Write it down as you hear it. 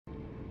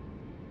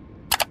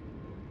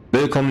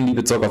Willkommen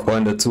liebe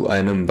Zockerfreunde zu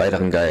einem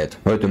weiteren Guide.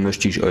 Heute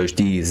möchte ich euch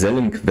die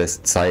Sellen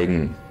Quest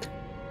zeigen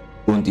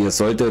und ihr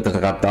solltet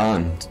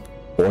Radan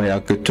vorher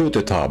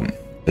getötet haben.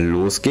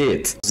 Los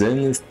geht's!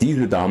 Sellen ist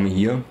diese Dame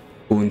hier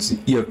und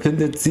ihr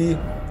findet sie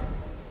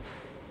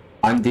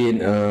an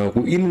den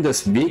Ruinen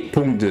des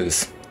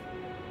Wegpunktes.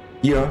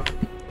 Hier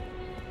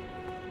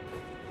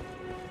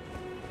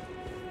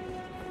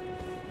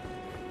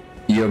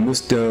ihr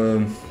müsst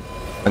an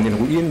den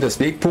Ruinen des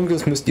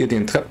Wegpunktes müsst ihr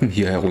den Treppen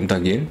hier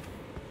heruntergehen.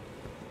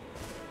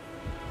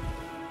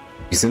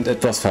 Die sind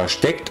etwas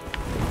versteckt.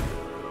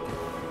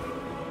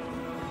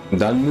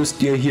 Und dann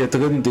müsst ihr hier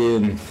drin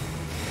den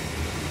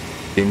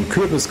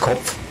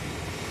Kürbiskopf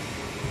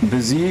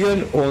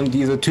besiegen und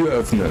diese Tür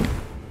öffnen.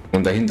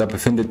 Und dahinter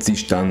befindet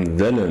sich dann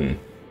Sellen.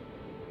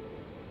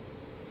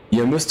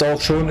 Ihr müsst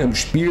auch schon im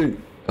Spiel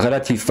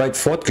relativ weit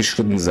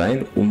fortgeschritten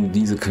sein, um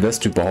diese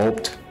Quest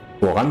überhaupt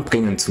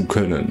voranbringen zu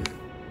können.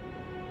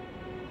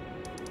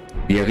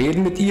 Wir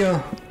reden mit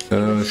ihr,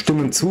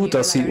 stimmen zu,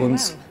 dass sie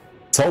uns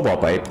Zauber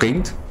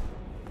beibringt.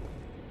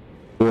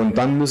 Und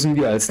dann müssen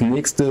wir als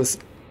nächstes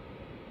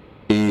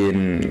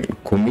den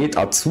Komet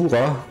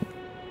Azura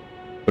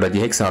oder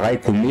die Hexerei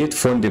Komet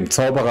von dem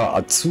Zauberer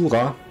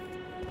Azura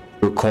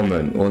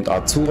bekommen. Und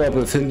Azura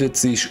befindet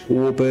sich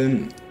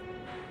oben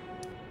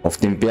auf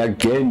dem Berg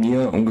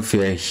Gelmir,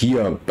 ungefähr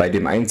hier bei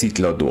dem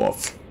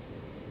Einsiedlerdorf.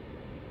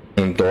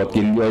 Und dort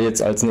gehen wir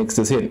jetzt als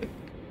nächstes hin.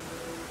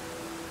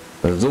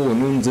 So,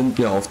 nun sind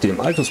wir auf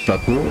dem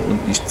Altusplateau und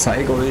ich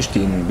zeige euch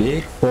den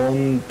Weg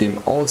von dem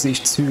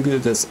Aussichtshügel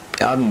des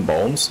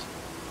Erdenbaums.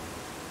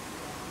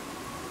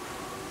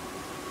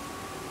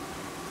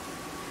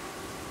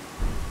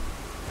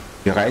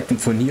 Wir reiten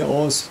von hier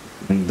aus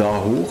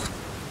da hoch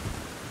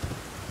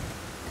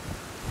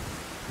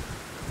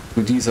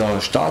zu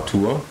dieser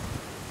Statue.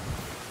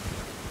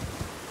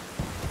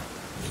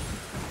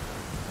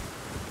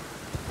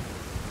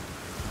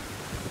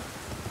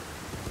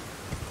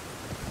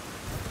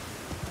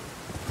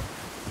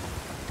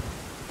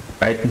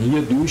 Reiten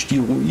hier durch die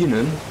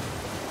Ruinen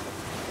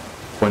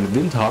von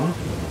Windham.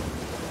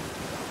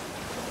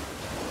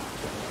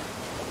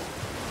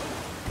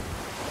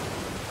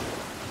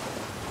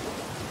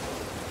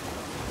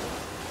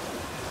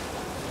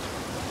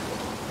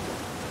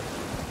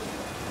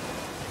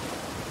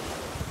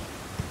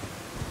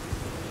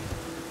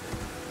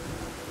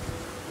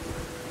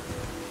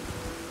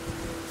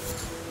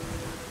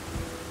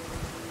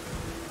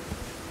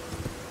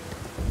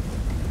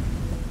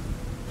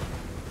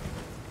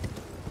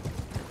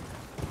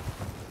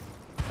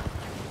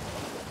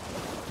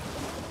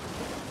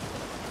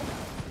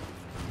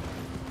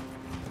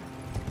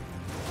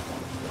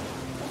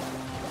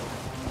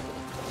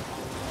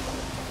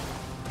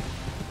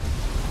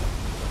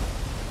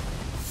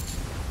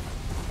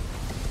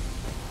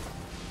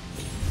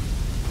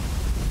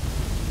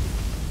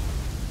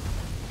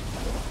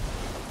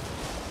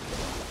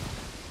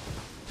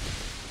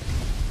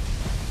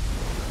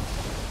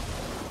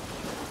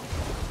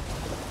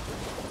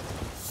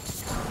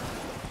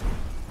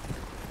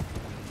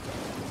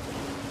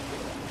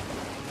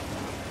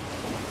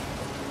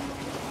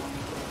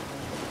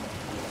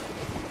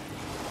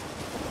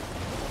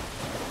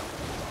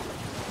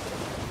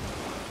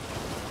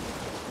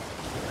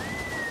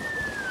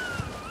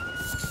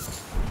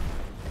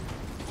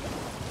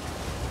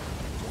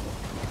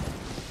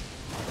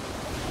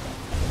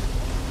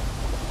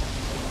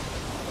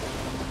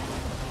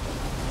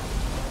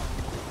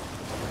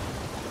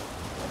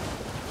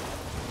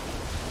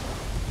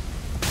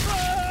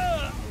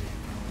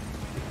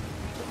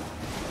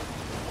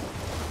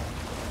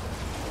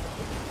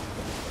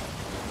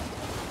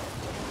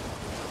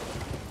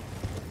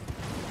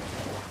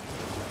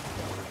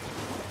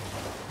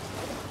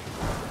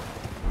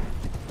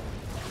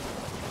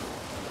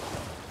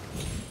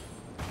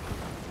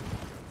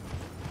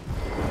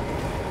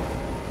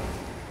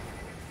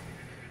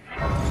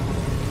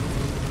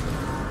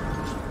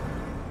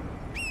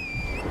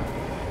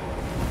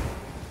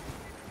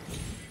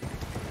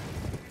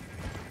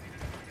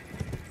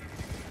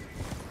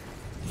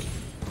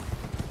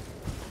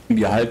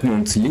 Wir halten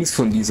uns links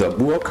von dieser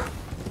Burg.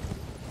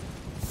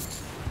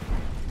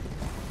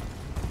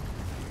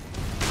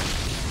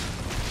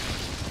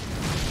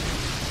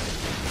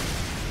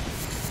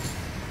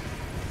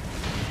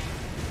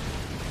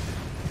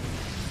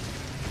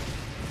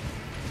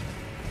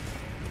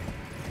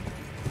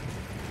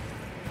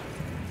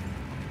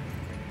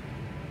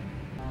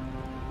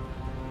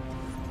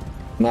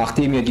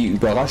 Nachdem ihr die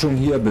Überraschung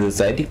hier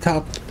beseitigt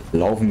habt,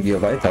 laufen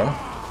wir weiter.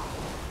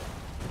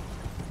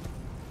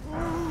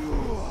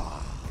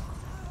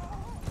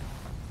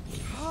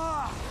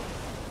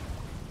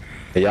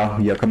 Ja,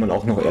 hier kann man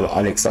auch noch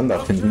Alexander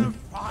finden.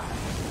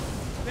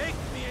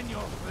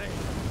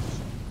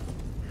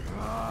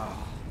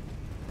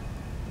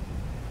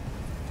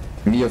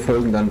 Wir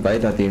folgen dann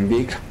weiter den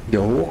Weg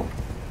hier hoch.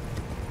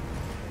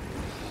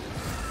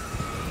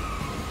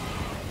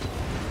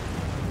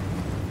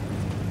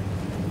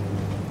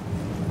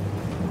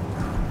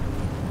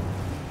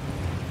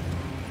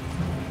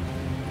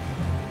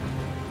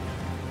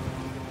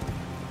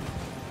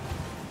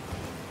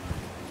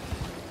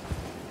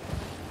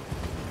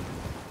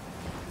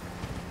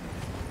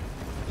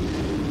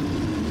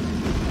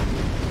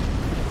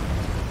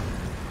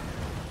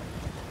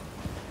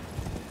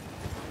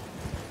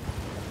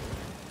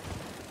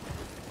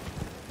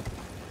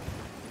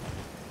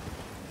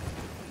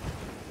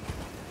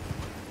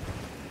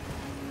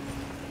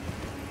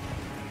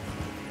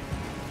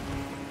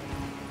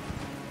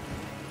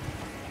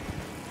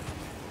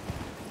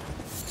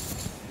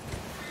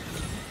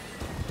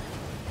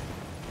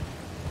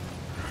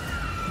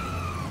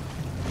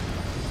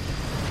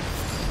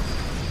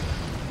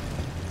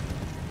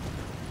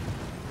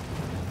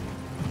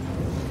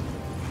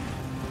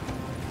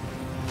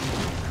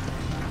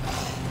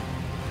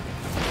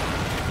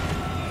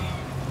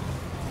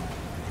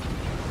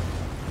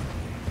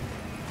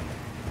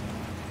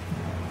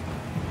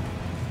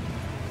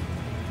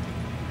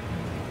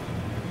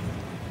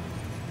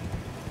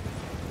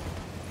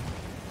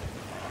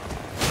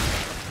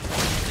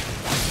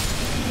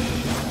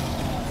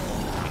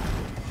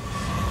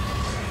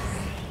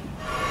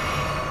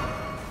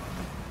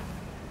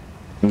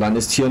 dann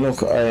ist hier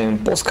noch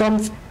ein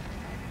Bosskampf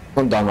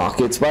und danach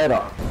geht's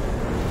weiter.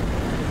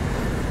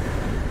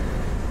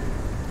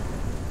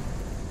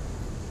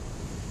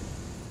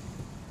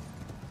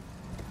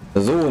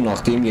 So,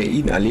 nachdem ihr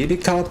ihn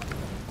erledigt habt,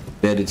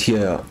 werdet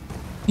ihr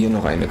hier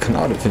noch eine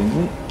Gnade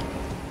finden.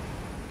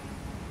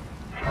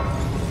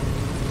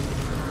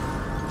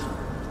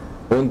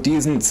 Und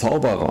diesen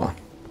Zauberer.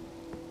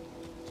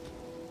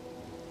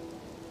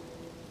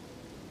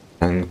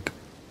 Dann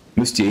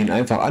müsst ihr ihn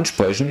einfach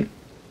ansprechen.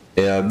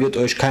 Er wird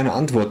euch keine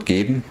Antwort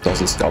geben,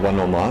 das ist aber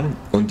normal.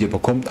 Und ihr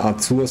bekommt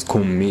Azurs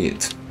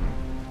Komet.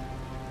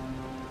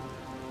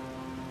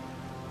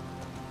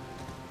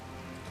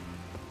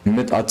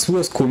 Mit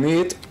Azurs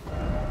Komet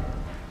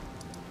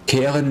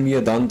kehren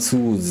wir dann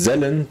zu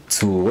Sellen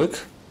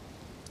zurück.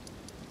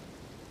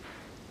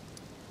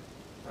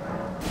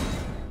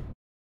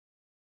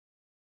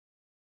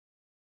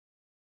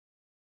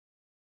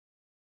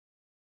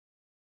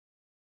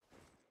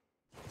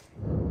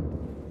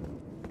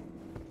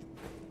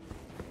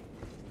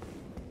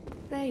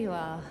 There you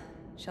are.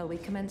 Shall we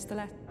commence the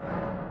lesson?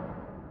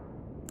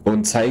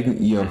 Und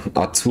zeigen ihr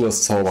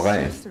Azurs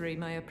Zauberei. Sorcery,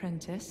 my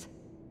apprentice.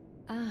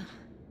 Ah,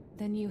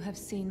 then you have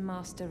seen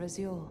Master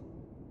Azure.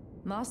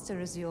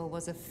 Master Azure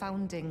was a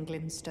founding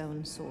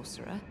Glintstone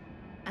sorcerer,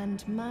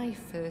 and my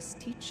first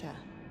teacher.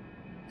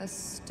 A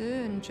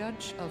stern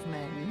judge of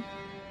men.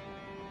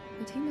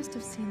 But he must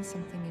have seen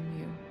something in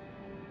you.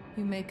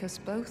 You make us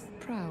both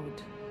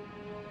proud.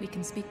 We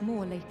can speak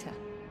more later,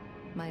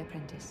 my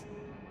apprentice.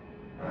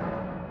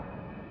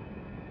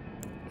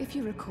 If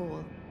you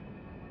recall,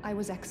 I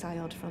was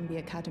exiled from the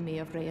Academy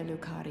of Rea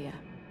Lucaria.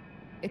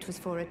 It was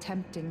for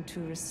attempting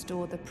to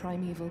restore the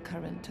primeval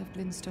current of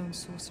Glintstone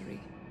sorcery.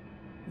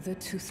 The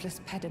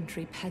toothless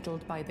pedantry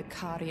peddled by the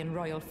Carian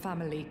royal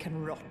family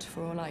can rot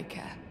for all I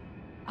care.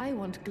 I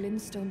want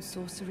Glintstone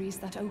sorceries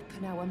that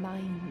open our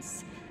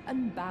minds,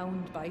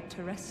 unbound by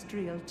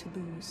terrestrial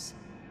taboos,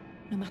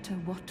 no matter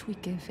what we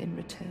give in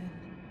return.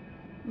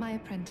 My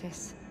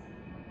apprentice,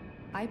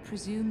 I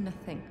presume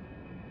nothing.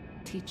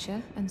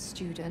 Teacher and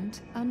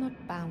student are not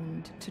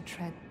bound to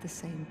tread the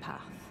same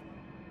path.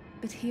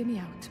 But hear me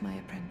out, my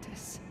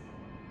apprentice.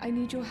 I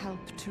need your help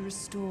to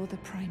restore the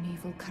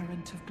primeval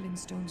current of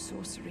Glintstone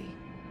sorcery.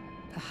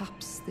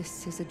 Perhaps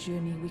this is a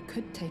journey we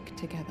could take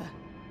together.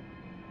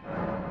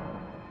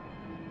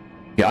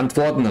 Wir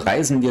antworten,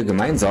 reisen wir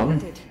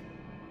gemeinsam.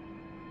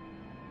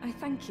 I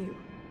thank you.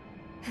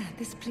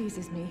 This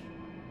pleases me.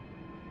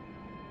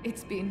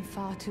 It's been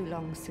far too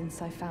long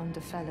since I found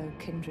a fellow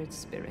kindred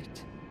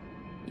spirit.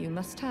 You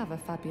must have a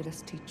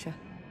fabulous teacher.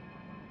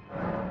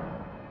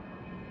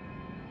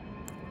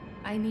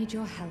 I need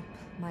your help,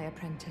 my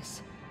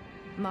apprentice.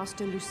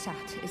 Master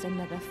Lusat is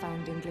another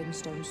founding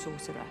Glintstone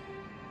sorcerer.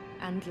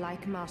 And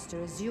like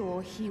Master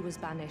Azure, he was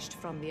banished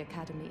from the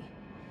Academy.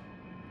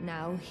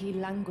 Now he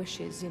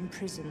languishes in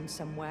prison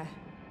somewhere.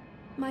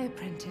 My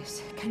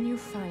apprentice, can you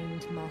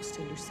find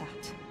Master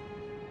Lusat?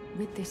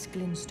 With this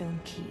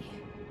Glintstone key,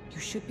 you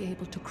should be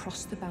able to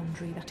cross the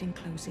boundary that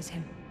encloses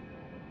him.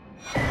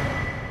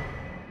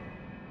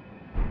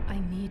 I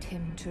need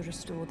him to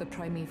restore the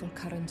primeval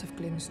current of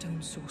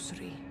Glintstone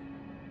sorcery.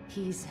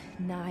 He's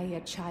nigh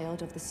a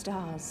child of the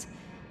stars.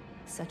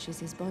 Such is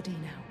his body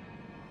now.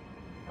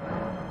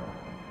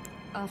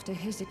 After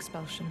his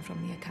expulsion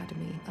from the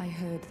Academy, I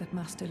heard that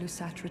Master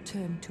Lusat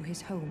returned to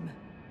his home,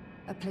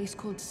 a place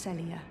called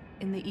Sellen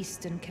in the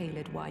eastern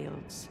Caelid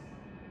wilds.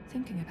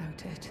 Thinking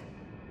about it,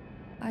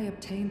 I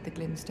obtained the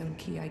Glintstone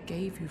key I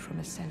gave you from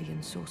a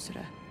Sellian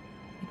sorcerer.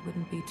 It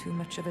wouldn't be too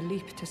much of a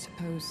leap to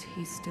suppose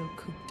he's still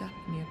cooped up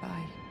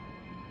nearby.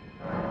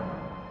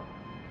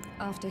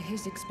 After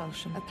his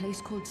expulsion, a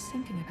place called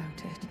Thinking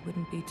about it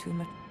wouldn't be too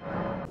much.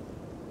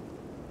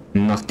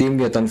 Nachdem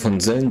wir dann von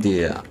Sellen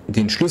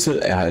den Schlüssel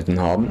erhalten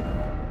haben,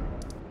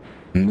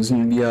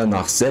 müssen wir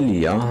nach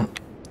Sellia.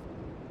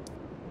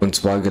 Und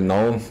zwar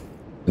genau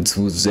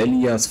zu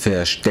Sellias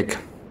Versteck.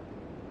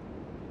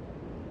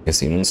 Wir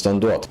sehen uns dann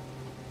dort.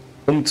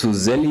 Um zu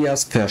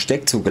Sellias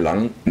Versteck zu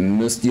gelangen,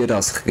 müsst ihr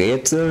das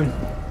Rätsel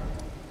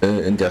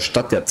in der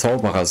Stadt der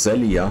Zauberer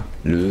Sellia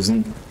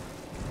lösen.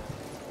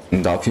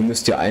 Und dafür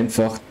müsst ihr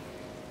einfach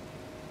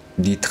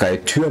die 3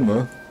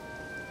 Türme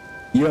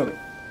hier,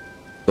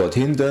 dort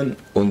hinten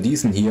und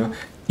diesen hier,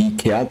 die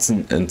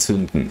Kerzen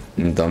entzünden,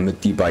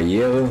 damit die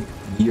Barriere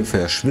hier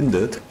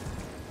verschwindet.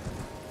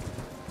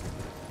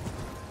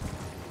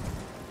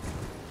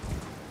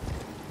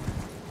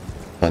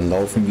 Dann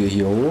laufen wir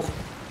hier hoch.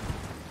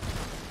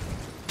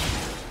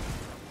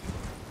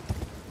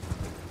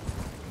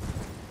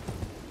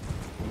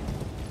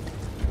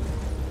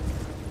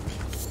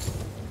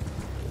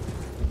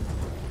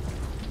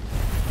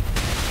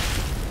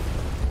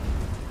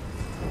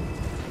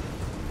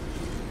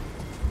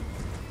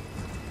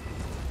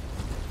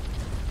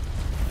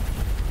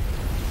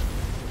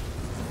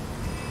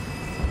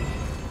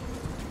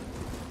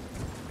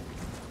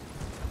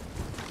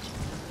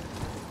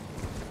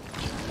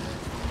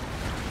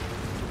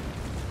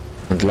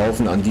 Und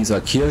laufen an dieser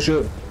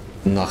Kirche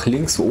nach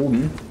links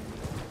oben.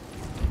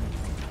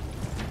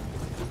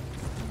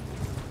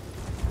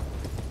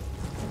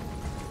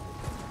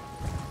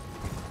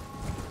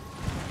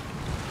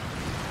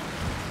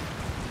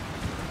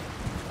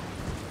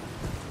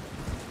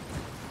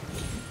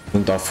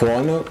 Und da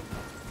vorne,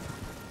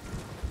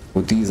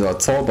 wo dieser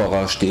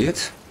Zauberer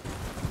steht,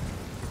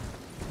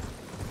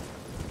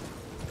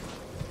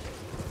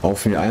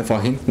 laufen wir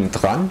einfach hinten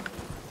dran.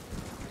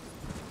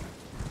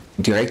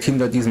 Und direkt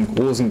hinter diesem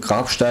großen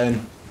Grabstein,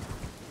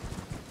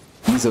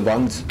 diese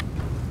Wand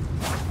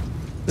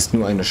ist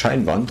nur eine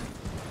Scheinwand.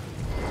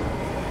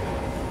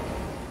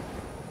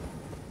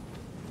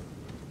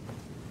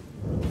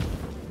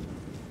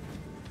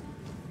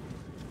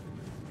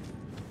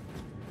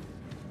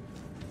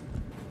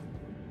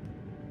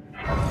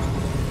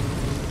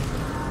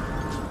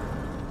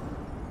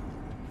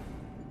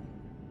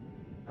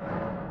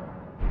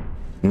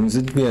 Nun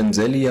sind wir in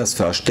Selias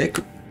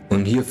Versteck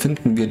und hier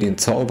finden wir den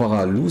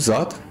Zauberer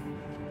Lusat.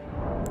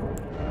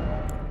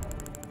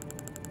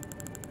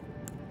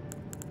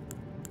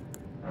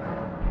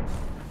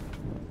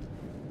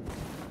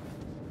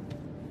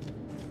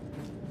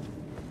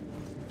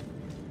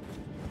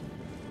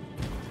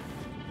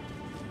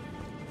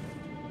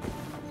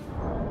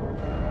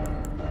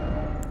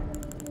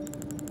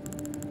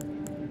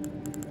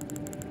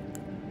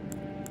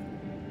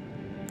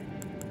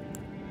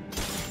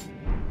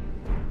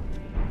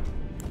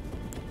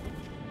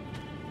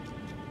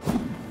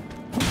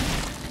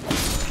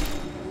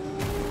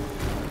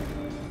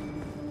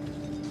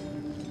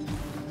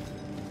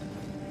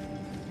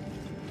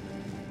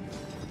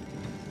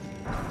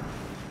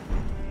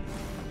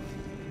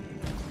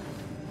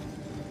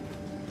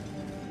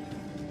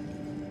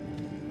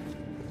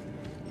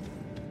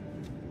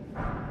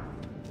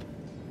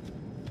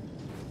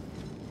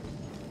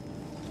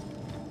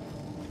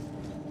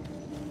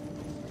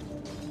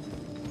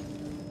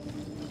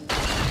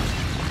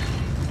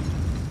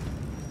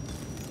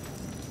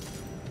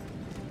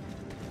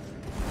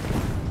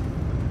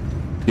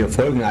 Wir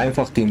folgen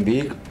einfach dem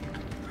Weg.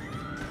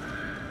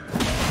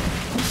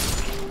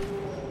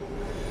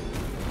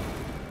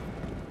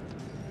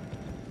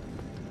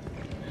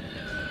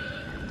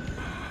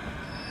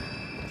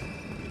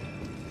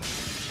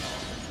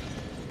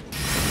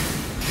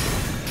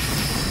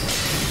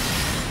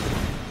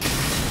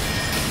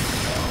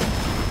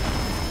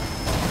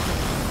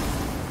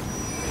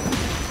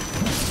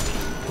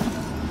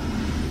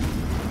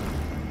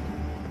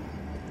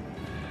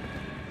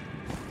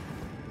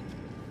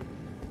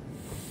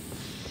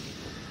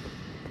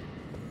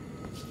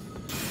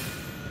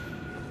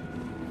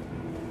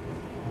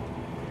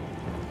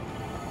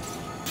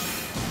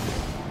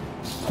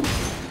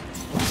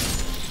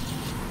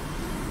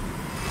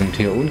 Und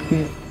hier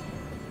unten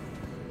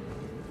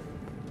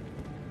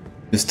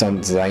ist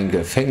dann sein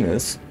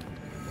Gefängnis.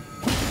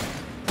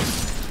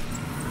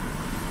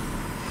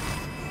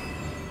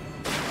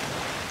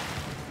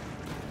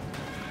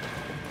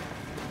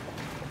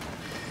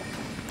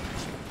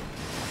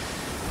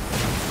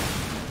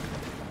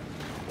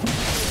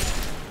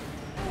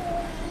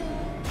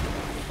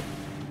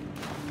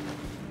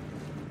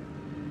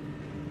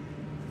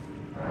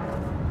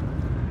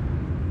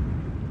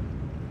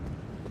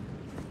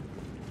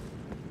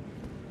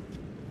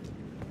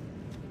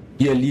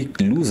 Hier liegt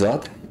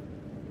Lusat.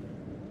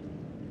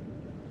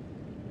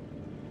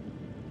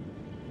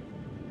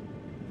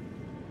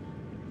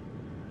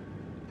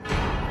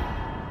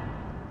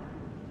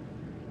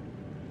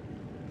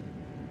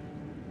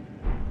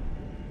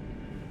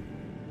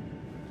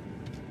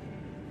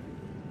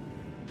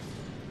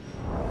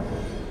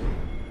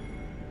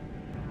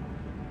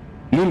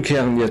 Nun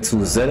kehren wir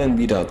zu Sellen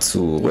wieder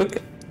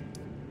zurück.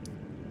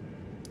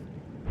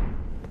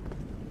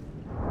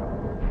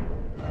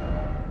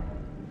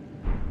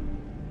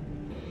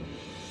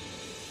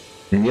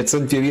 Jetzt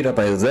sind wir wieder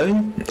bei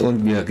Sellen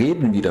und wir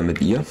reden wieder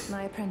mit ihr.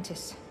 My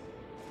apprentice,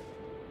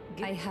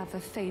 I have a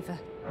favor.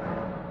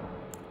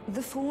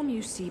 The form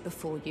you see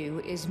before you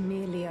is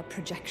merely a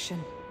projection.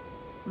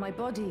 My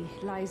body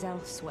lies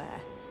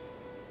elsewhere,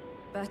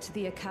 but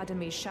the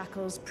Academy's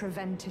shackles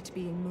prevent it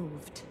being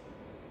moved.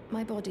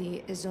 My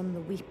body is on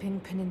the Weeping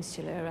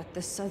Peninsula at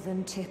the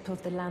southern tip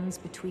of the lands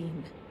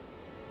between,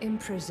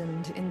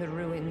 imprisoned in the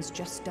ruins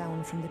just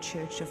down from the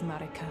Church of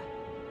Marika,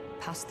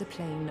 past the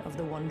plain of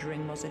the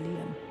Wandering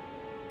Mausoleum.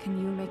 Can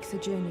you make the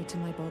journey to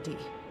my body?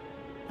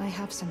 I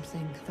have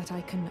something that I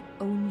can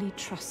only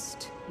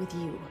trust with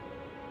you.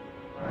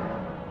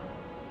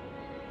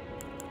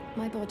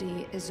 My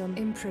body is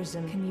in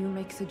prison. Can you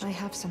make the... I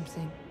have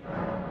something.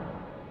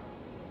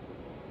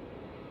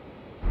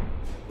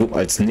 So,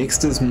 als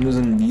nächstes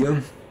müssen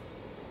wir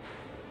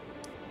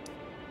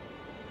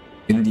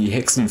in die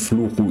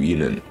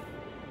Hexenfluchruinen.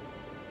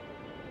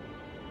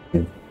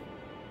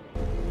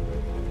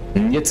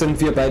 Und jetzt sind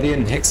wir bei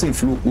den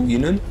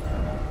Hexenfluchruinen.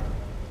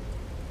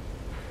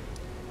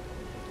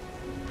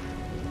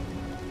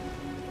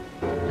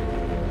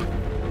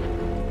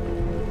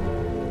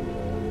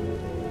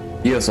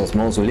 Hier ist das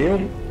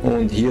Mausoleum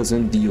und hier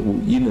sind die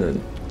Ruinen.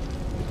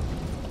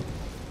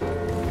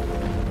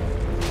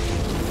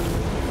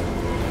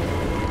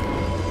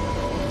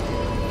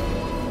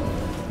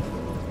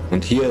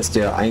 Und hier ist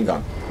der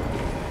Eingang.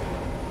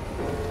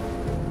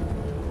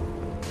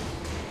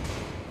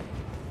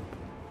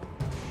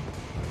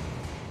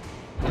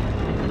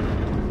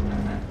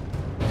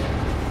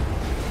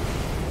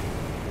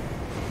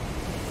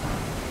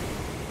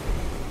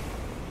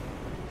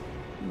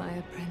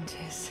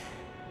 apprentice.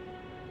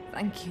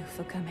 Thank you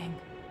for coming.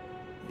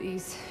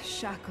 These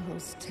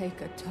shackles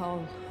take a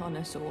toll on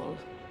us all.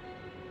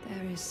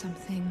 There is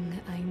something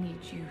I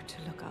need you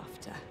to look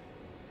after.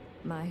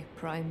 My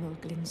primal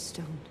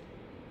glintstone.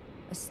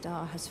 A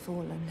star has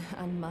fallen,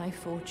 and my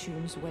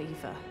fortunes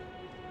waver.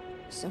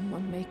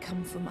 Someone may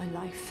come for my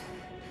life,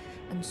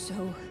 and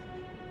so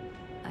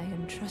I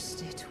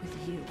entrust it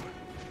with you.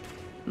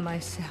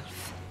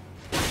 Myself.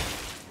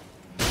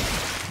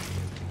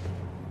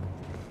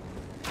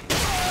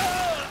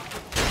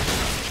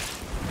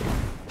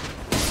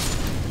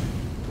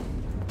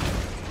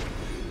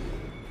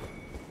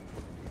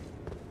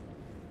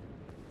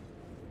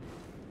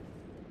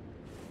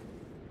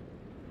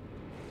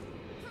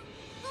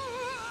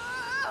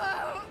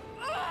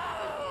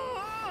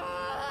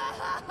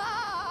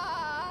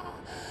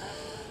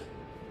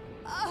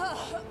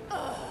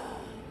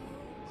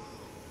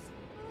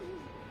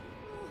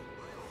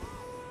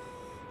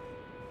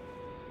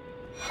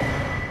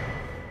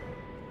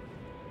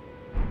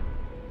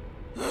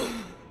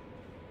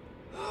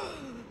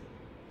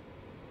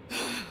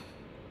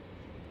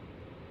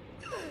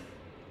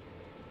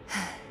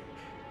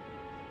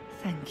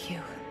 Thank you,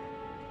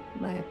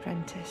 my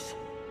apprentice.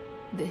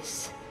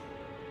 This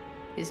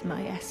is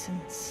my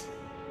essence.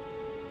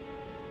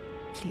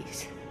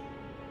 Please,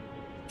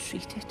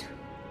 treat it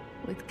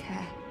with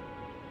care.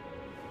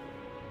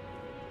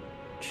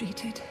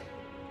 Treat it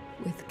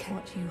with care.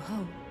 What you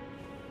hope.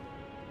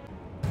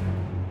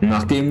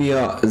 Nachdem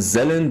wir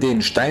Sellen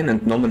den Stein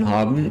entnommen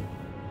haben,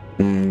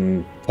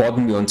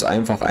 porten wir uns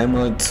einfach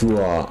einmal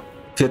zur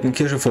 4.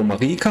 Kirche von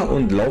Marika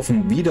und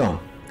laufen wieder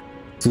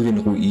zu den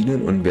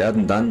Ruinen und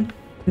werden dann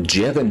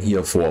Jeren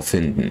hier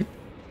vorfinden.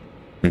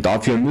 Und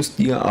dafür müsst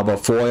ihr aber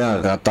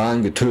vorher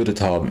Radan getötet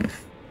haben.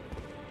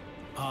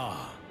 Ah,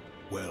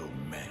 well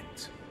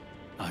met.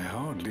 I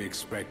hardly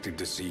expected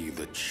to see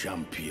the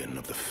champion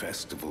of the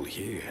festival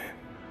here,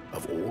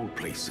 of all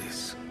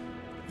places.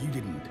 You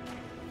didn't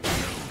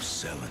know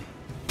Sellen.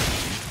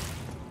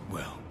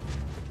 Well.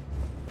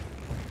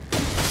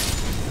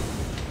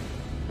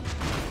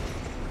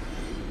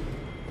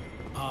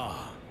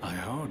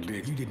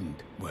 You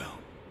didn't. Well,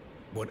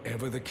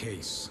 whatever the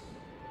case,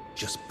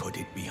 just put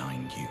it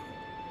behind you.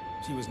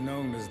 She was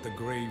known as the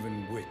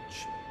Graven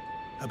Witch.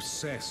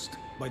 Obsessed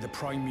by the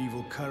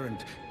primeval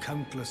current,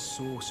 countless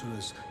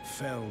sorcerers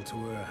fell to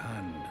her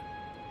hand.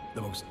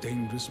 The most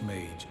dangerous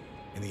mage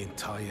in the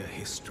entire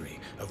history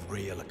of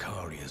Rhea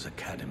Lucaria's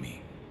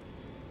academy.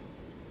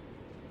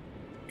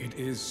 It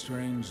is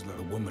strange that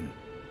a woman,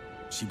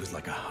 she was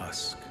like a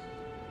husk.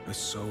 Her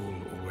soul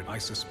already... I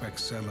suspect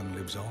Sellen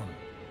lives on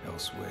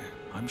elsewhere.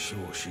 I'm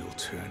sure she'll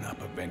turn up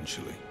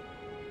eventually,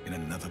 in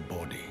another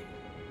body.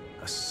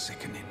 A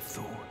sickening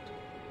thought,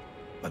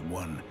 but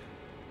one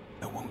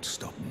that won't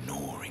stop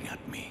gnawing at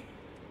me.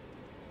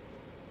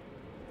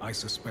 I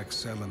suspect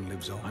Sellen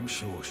lives on. I'm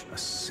sure a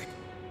sick...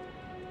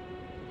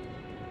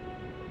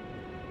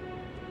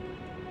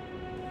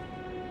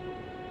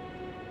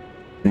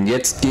 Und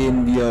jetzt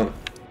gehen wir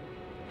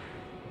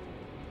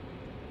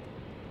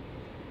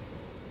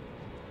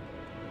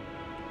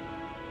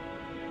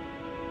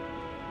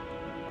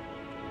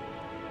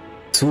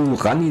zu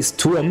Rannys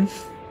Turm.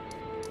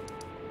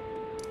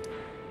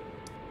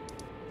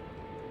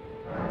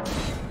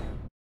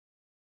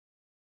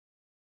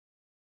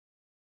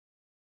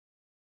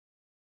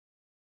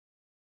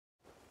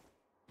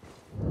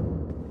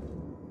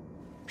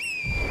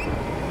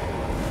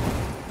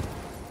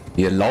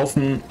 Wir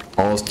laufen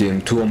aus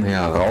dem Turm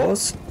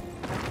heraus,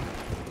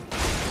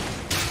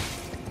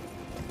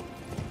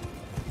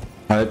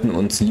 halten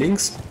uns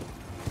links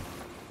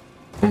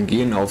und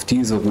gehen auf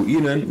diese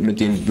Ruinen mit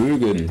den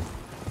Bögen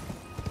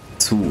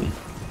zu.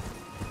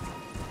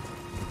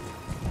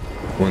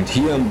 Und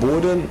hier im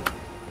Boden,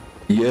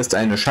 hier ist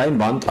eine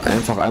Scheinwand,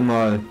 einfach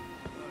einmal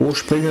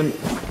hochspringen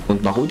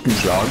und nach unten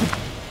schlagen.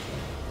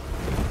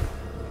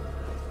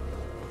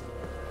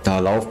 Da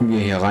laufen wir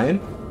hier rein.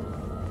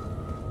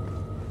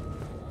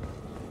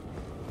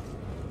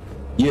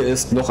 Hier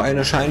ist noch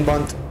eine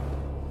Scheinwand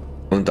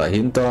und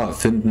dahinter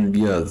finden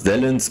wir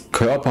Sellens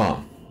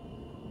Körper,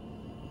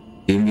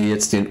 den wir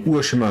jetzt den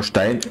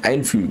Urschimmerstein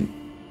einfügen.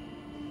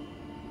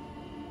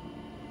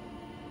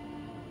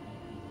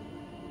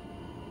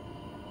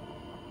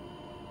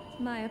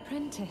 My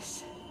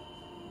apprentice.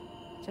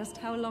 Just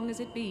how long has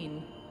it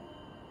been?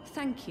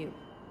 Thank you.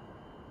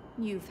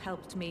 You've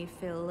helped me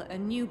fill a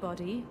new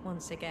body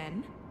once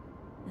again,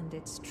 and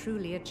it's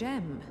truly a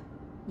gem.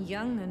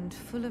 Young and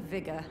full of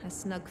vigor, a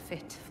snug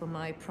fit for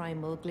my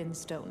primal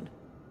glintstone.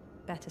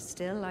 Better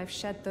still, I've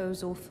shed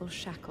those awful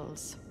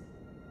shackles.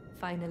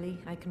 Finally,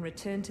 I can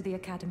return to the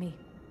academy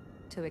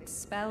to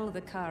expel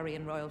the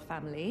Carian royal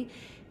family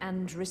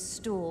and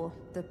restore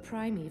the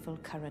primeval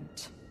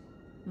current.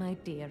 My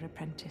dear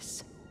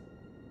apprentice,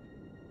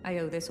 I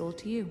owe this all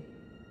to you.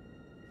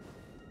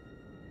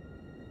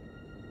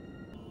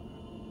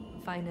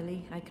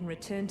 Finally, I can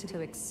return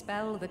to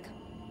expel the...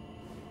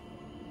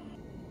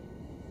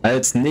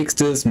 Als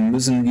nächstes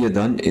müssen wir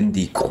dann in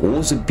die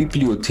große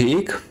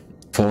Bibliothek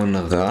von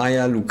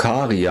Rhea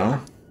Lucaria.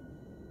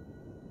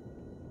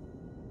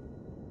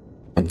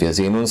 wir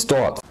sehen uns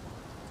dort.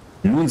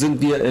 Nun sind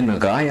wir in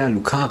Raya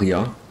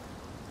Lucaria,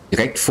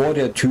 direkt vor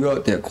der Tür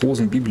der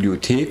großen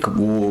Bibliothek,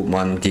 wo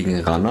man gegen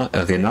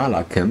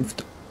Renala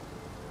kämpft.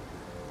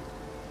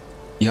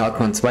 Hier hat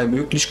man zwei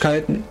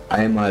Möglichkeiten,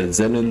 einmal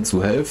Sellen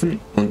zu helfen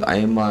und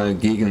einmal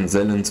gegen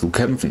Sellen zu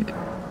kämpfen.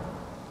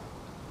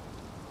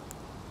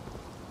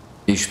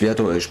 Ich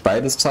werde euch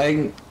beides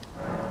zeigen.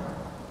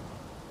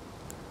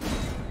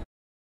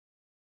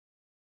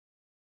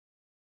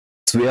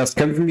 Zuerst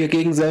kämpfen wir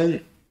gegen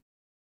Sellen.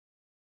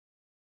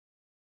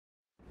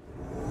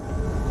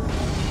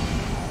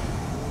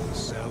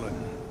 Sellen,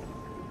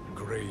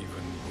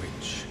 graven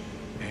witch,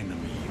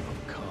 enemy of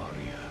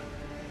Caria.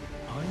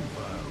 I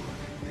vow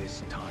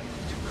this time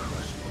to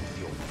crush both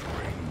your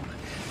brain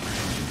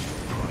and your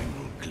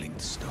primal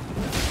glintstone.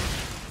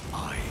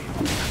 I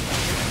am the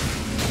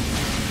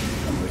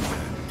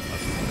winner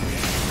of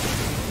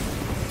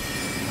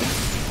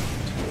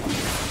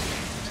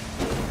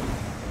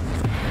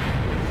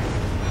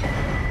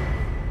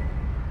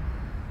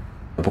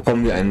Da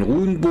bekommen wir einen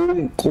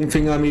Runenbogen,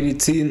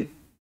 Krummfingermedizin.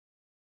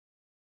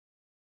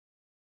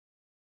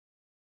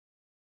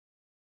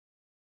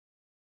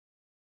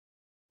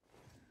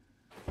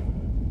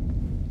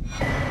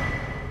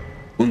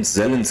 Und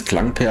Sellens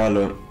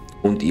Klangperle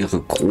und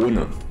ihre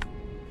Krone.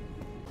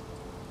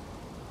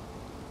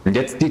 Und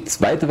jetzt die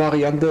zweite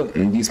Variante.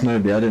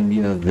 Diesmal werden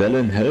wir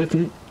Sellen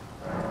helfen.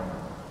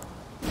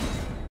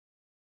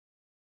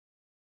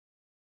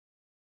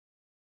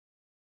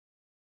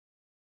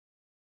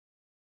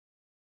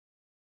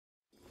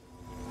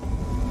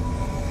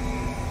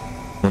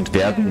 Und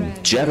werden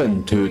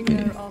Jaren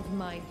töten.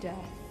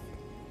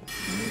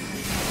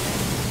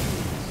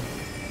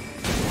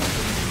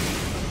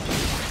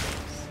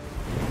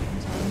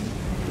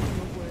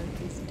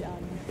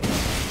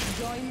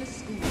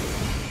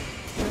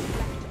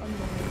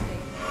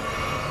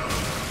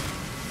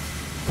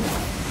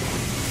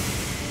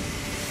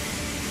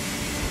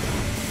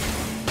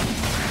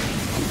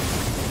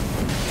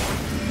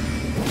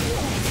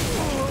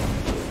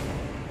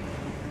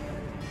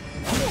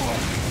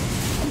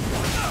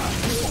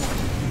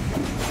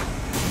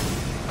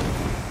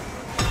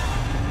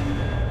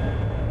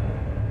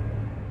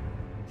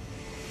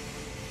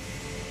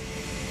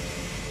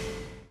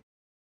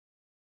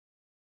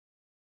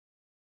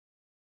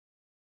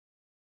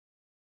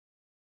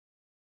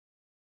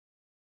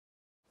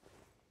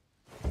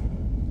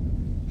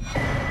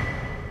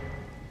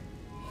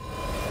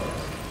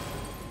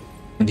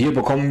 Und hier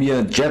bekommen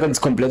wir Jarens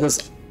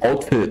komplettes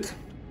Outfit.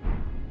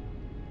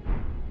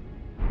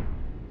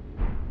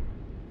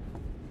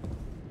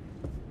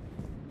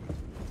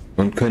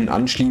 Und können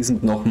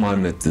anschließend nochmal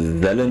mit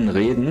Sellen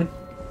reden.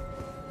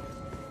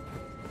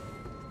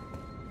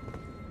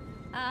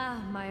 Ah,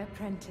 my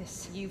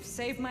apprentice. You've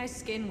saved my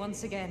skin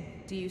once again.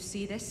 Do you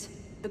see this?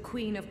 The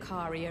Queen of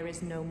Caria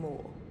is no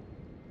more.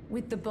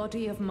 With the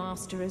body of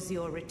Master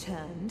Azure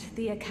returned,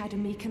 the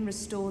Academy can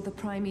restore the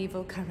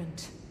primeval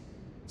current.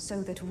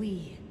 So that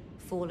we,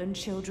 fallen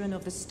children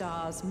of the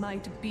stars,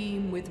 might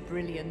beam with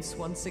brilliance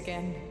once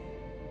again.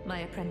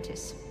 My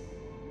apprentice,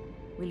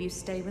 will you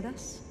stay with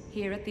us,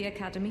 here at the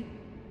Academy?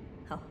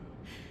 Oh,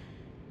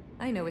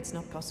 I know it's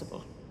not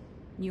possible.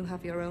 You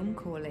have your own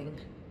calling.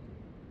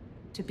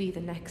 To be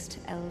the next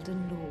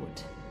Elden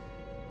Lord.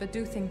 But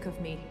do think of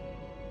me,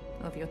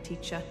 of your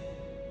teacher.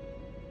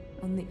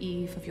 On the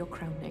eve of your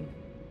crowning,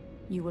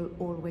 you will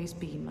always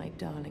be my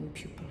darling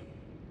pupil.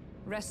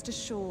 Rest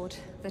assured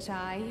that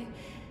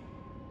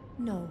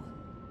No.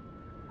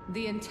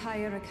 The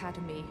entire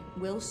Academy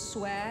will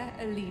swear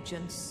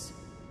allegiance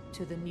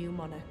to the new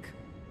monarch.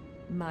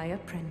 My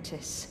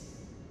apprentice.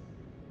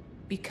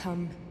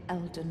 Become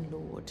Elden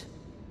Lord.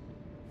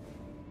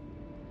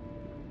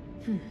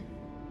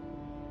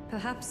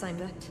 Perhaps I'm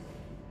that.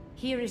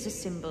 Here is a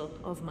symbol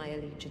of my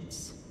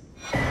allegiance.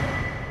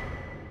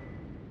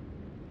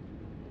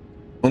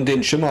 Und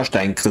den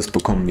Schimmersteinchrist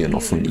bekommen wir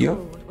noch von ihr.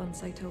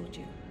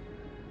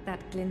 That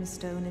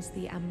glintstone is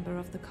the amber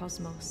of the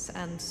cosmos,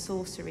 and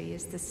sorcery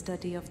is the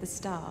study of the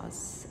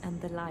stars and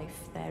the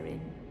life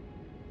therein.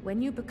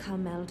 When you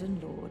become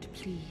Elden Lord,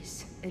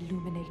 please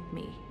illuminate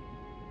me.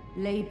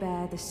 Lay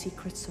bare the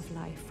secrets of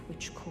life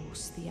which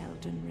course the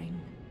Elden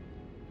Ring.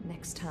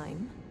 Next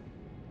time,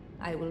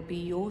 I will be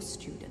your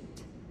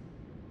student.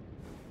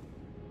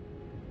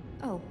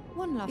 Oh,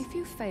 one last. If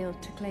you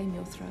failed to claim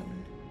your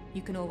throne,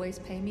 you can always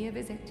pay me a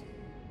visit.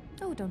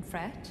 Oh, don't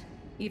fret.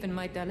 Even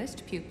my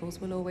dullest pupils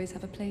will always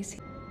have a place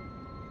here.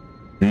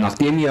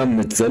 Nachdem ihr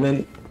mit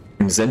Sellen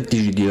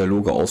sämtliche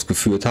Dialoge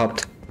ausgeführt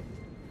habt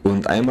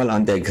und einmal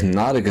an der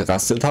Gnade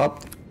gerastet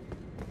habt,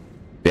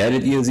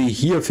 werdet ihr sie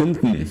hier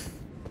finden.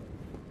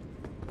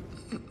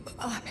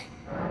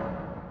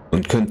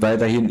 Und könnt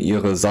weiterhin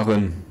ihre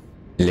Sachen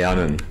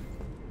lernen.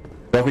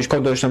 Ich hoffe, ich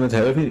konnte euch damit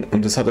helfen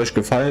und es hat euch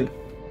gefallen.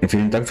 Und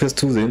vielen Dank fürs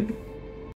Zusehen.